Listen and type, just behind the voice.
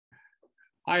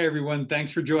Hi, everyone.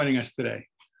 Thanks for joining us today.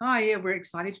 Hi, yeah, we're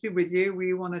excited to be with you.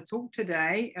 We want to talk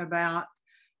today about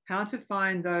how to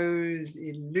find those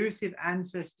elusive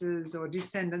ancestors or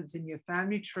descendants in your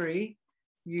family tree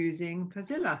using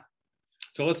Puzzilla.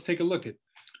 So let's take a look at.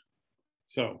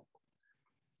 So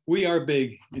we are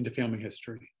big into family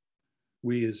history.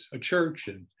 We as a church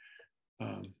and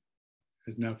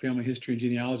as now family history and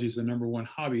genealogy is the #1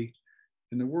 hobby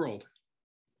in the world.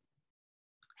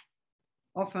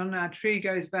 Often our tree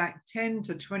goes back 10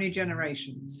 to 20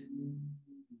 generations.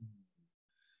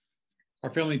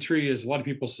 Our family tree, as a lot of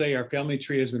people say, our family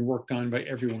tree has been worked on by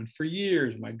everyone for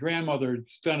years. My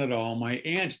grandmother's done it all. My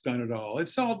aunt's done it all.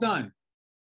 It's all done.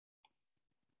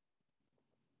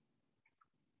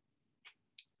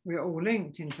 We're all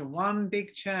linked into one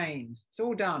big chain. It's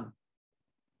all done.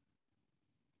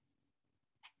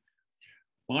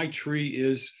 My tree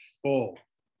is full.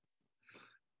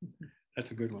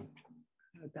 That's a good one.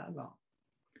 Heard that a lot.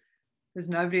 There's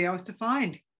nobody else to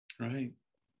find. Right.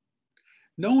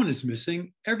 No one is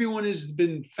missing. Everyone has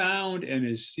been found and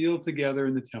is sealed together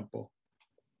in the temple.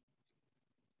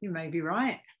 You may be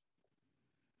right.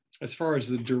 As far as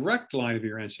the direct line of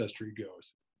your ancestry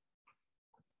goes.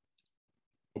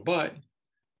 But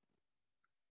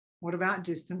what about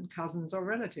distant cousins or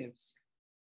relatives?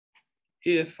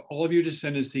 If all of your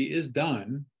descendancy is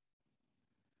done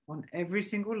on every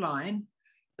single line,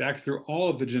 back through all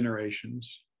of the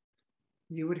generations,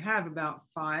 you would have about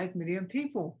 5 million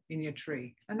people in your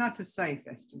tree. And that's a safe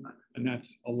estimate. And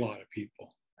that's a lot of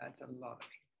people. That's a lot of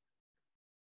people.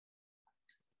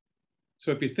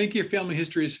 So if you think your family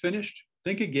history is finished,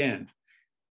 think again.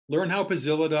 Learn how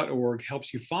Puzzilla.org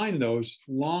helps you find those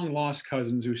long lost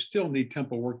cousins who still need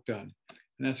temple work done.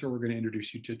 And that's what we're going to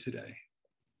introduce you to today.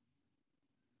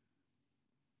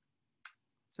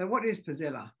 So what is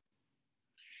Puzzilla?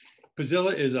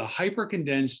 Puzzilla is a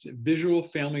hyper-condensed visual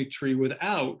family tree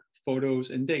without photos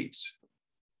and dates.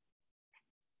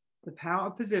 The power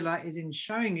of Puzzilla is in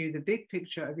showing you the big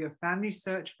picture of your family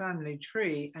search family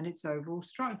tree and its overall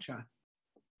structure.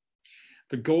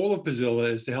 The goal of Puzzilla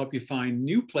is to help you find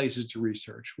new places to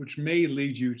research, which may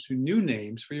lead you to new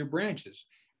names for your branches.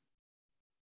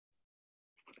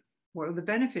 What are the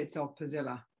benefits of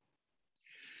Puzzilla?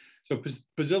 So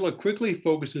Puzzilla quickly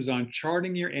focuses on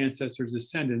charting your ancestors'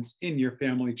 descendants in your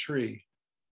family tree.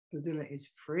 Puzzilla is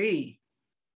free.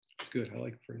 It's good. I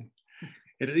like free.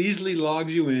 It easily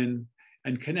logs you in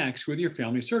and connects with your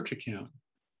family search account.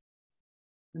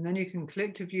 And then you can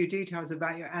click to view details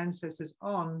about your ancestors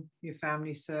on your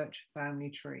family search family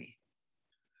tree.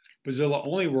 Puzzilla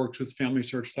only works with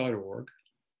FamilySearch.org.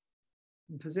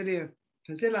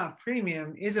 Puzzilla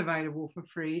Premium is available for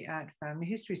free at family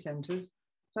history centers.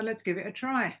 So let's give it a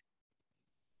try.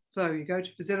 So you go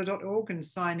to Puzzilla.org and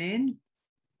sign in,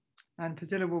 and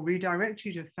Puzzilla will redirect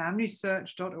you to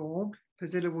FamilySearch.org.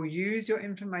 Puzzilla will use your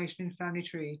information in Family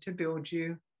Tree to build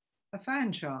you a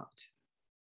fan chart.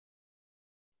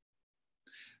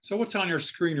 So what's on your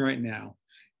screen right now?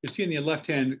 You see in the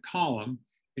left-hand column,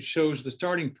 it shows the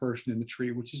starting person in the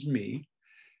tree, which is me.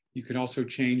 You can also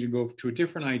change and go to a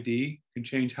different ID. You can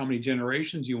change how many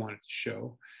generations you want it to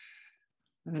show.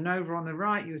 And then over on the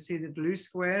right, you'll see the blue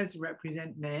squares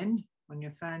represent men on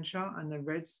your fan chart, and the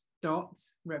red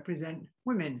dots represent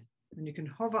women. And you can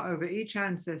hover over each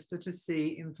ancestor to see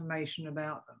information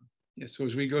about them. Yeah, so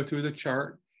as we go through the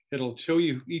chart, it'll show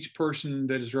you each person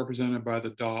that is represented by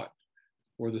the dot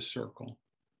or the circle.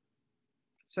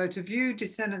 So to view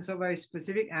descendants of a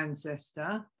specific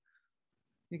ancestor,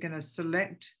 you're going to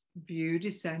select View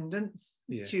Descendants.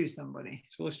 Let's choose somebody.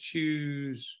 So let's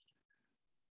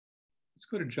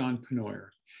go to John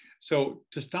Penoyer. So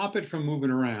to stop it from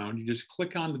moving around, you just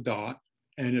click on the dot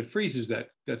and it freezes that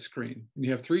screen. And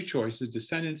you have 3 choices: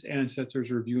 descendants,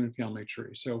 ancestors, or view and family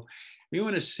tree. So we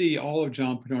want to see all of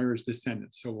John Penoyer's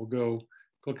descendants. So we'll go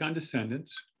click on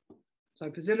descendants. So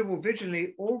Puzzilla will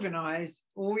visually organize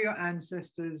all your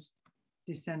ancestors'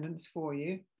 descendants for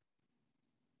you.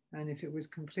 And if it was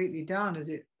completely done, as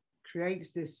it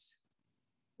creates this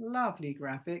lovely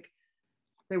graphic,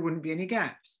 there wouldn't be any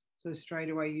gaps. So straight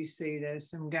away you see there's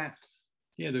some gaps.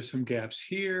 Yeah, there's some gaps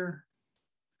here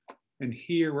and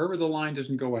here, wherever the line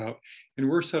doesn't go out. And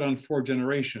we're set on 4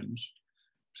 generations.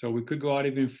 So we could go out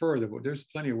even further, but there's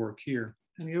plenty of work here.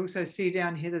 And you also see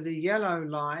down here, there's a yellow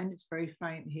line. It's very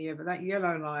faint here, but that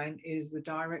yellow line is the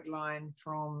direct line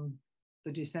from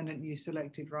the descendant you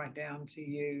selected right down to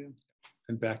you.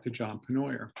 And back to John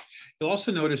Penoyer. You'll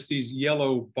also notice these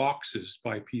yellow boxes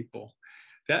by people.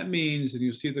 That means, and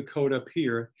you'll see the code up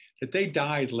here, that they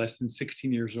died less than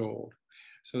 16 years old.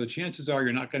 So the chances are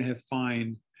you're not going to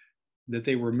find that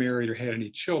they were married or had any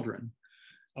children.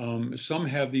 Some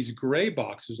have these gray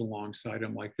boxes alongside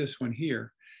them, like this one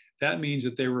here. That means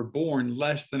that they were born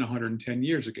less than 110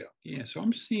 years ago. Yeah, so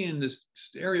I'm seeing this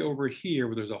area over here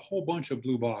where there's a whole bunch of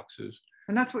blue boxes.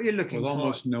 And that's what you're looking with for.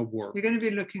 Almost no work. You're going to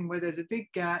be looking where there's a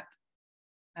big gap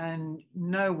and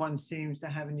no one seems to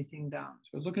have anything done.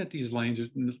 So looking at these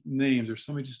names, there's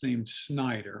somebody just named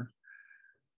Snyder,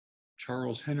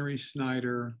 Charles Henry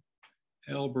Snyder,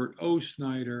 Albert O.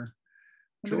 Snyder,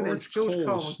 George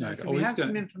Cole Snyder. So we have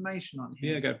some information on him.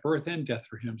 Yeah, I got birth and death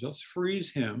for him. So let's freeze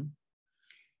him.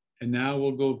 And now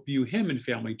we'll go view him in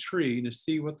family tree to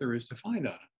see what there is to find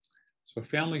on him. So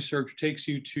family search takes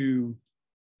you to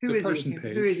the person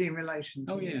page. Who is he in relation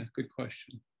to? Oh yeah, good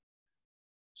question.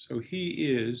 So he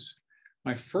is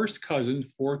my first cousin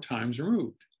 4 times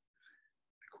removed.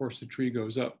 Of course, the tree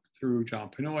goes up through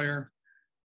John Penoyer,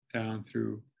 down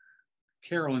through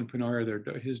Carolyn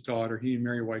Penoyer, his daughter, he and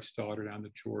Mary White's daughter, down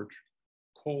to George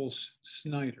Cole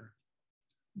Snyder.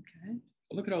 Okay.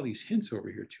 Look at all these hints over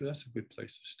here too. That's a good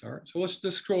place to start. So let's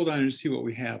just scroll down and see what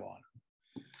we have on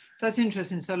them. So that's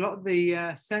interesting. So a lot of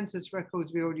the census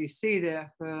records we already see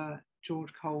there for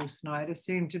George Cole Snyder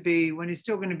seem to be when he's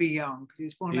still going to be young, because he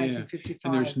was born in 1855.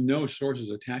 And there's no sources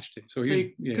attached to it. So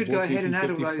you could go ahead and add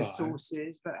all those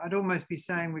sources, but I'd almost be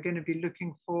saying we're going to be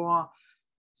looking for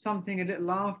something a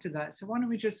little after that. So why don't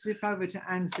we just zip over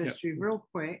to Ancestry real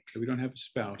quick? Okay, we don't have a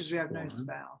spouse. Because we have no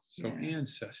spouse. So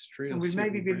Ancestry. And we'd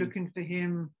maybe be looking for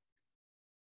him,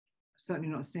 certainly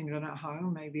not single and at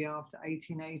home, maybe after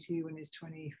 1880 when he's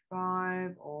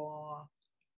 25, or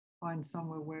find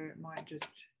somewhere where it might just...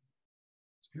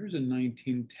 Here's a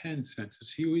 1910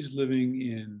 census. He was living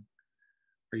in,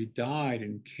 or he died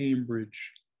in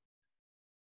Cambridge.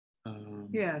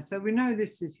 Yeah, so we know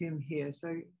this is him here.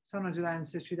 So sometimes with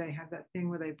Ancestry, they have that thing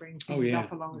where they bring things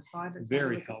up along the side.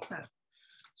 Very helpful.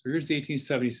 So here's the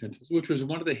 1870 census, which was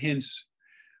one of the hints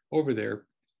over there.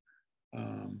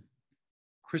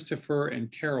 Christopher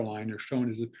and Caroline are shown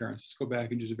as the parents. Let's go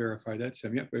back and just verify that's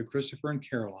him. Yep, we have Christopher and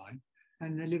Caroline.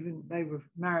 And they were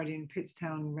married in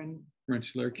Pittstown,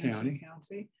 Rensselaer County.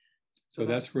 So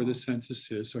that's where the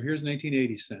census is. So here's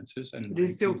 1980 census. And it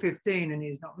is still 15 and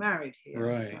he's not married here.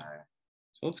 Right.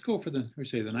 So let's go for the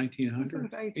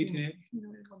 1900. 1880.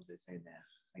 What does it say there?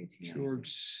 1880.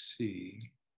 George C.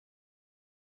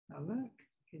 Oh, look.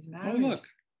 He's married. Oh, look.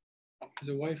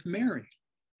 His wife, Mary.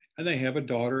 And they have a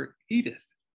daughter, Edith.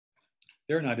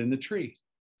 They're not in the tree.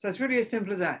 So it's really as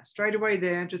simple as that. Straight away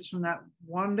there, just from that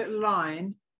one little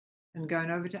line and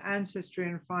going over to Ancestry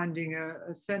and finding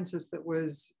a census that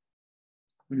was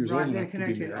right there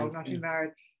connected, old enough to be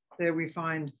married. There we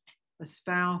find a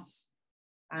spouse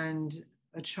and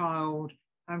a child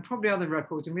and probably other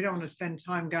records. And we don't want to spend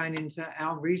time going into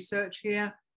our research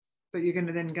here, but you're going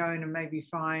to then go in and maybe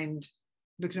find,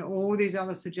 looking at all these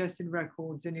other suggested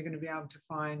records, and you're going to be able to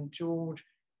find George,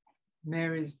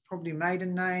 Mary's probably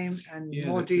maiden name, and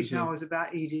more details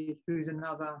about Edith, who's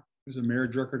another. There's a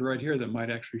marriage record right here that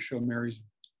might actually show Mary's.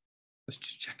 Let's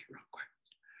just check it real quick.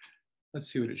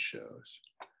 Let's see what it shows.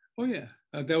 Oh yeah,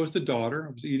 that was the daughter.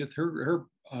 It was Edith, her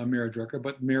marriage record,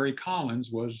 but Mary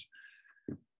Collins was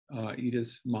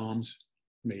Edith's mom's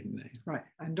maiden name. Right,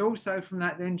 and also from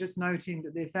that then just noting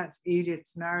that if that's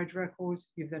Edith's marriage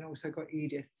records, you've then also got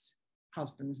Edith's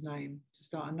husband's name to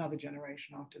start another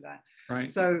generation after that.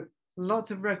 Right. So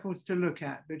lots of records to look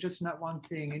at, but just from that one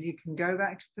thing. And you can go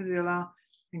back to Puzzilla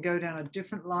and go down a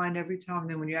different line every time. And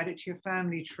then when you add it to your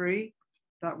family tree,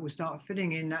 that will start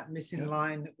filling in that missing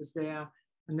line that was there.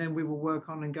 And then we will work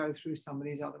on and go through some of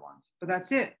these other ones. But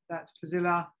that's it. That's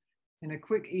Puzzilla in a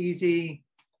quick, easy,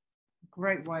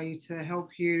 great way to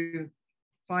help you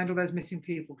find all those missing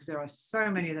people, because there are so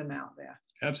many of them out there.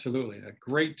 Absolutely. A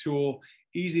great tool,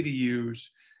 easy to use.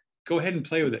 Go ahead and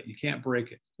play with it. You can't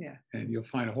break it. Yeah. And you'll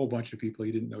find a whole bunch of people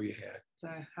you didn't know you had. So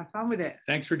have fun with it.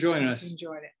 Thanks for joining us.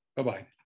 Enjoyed it. Bye-bye.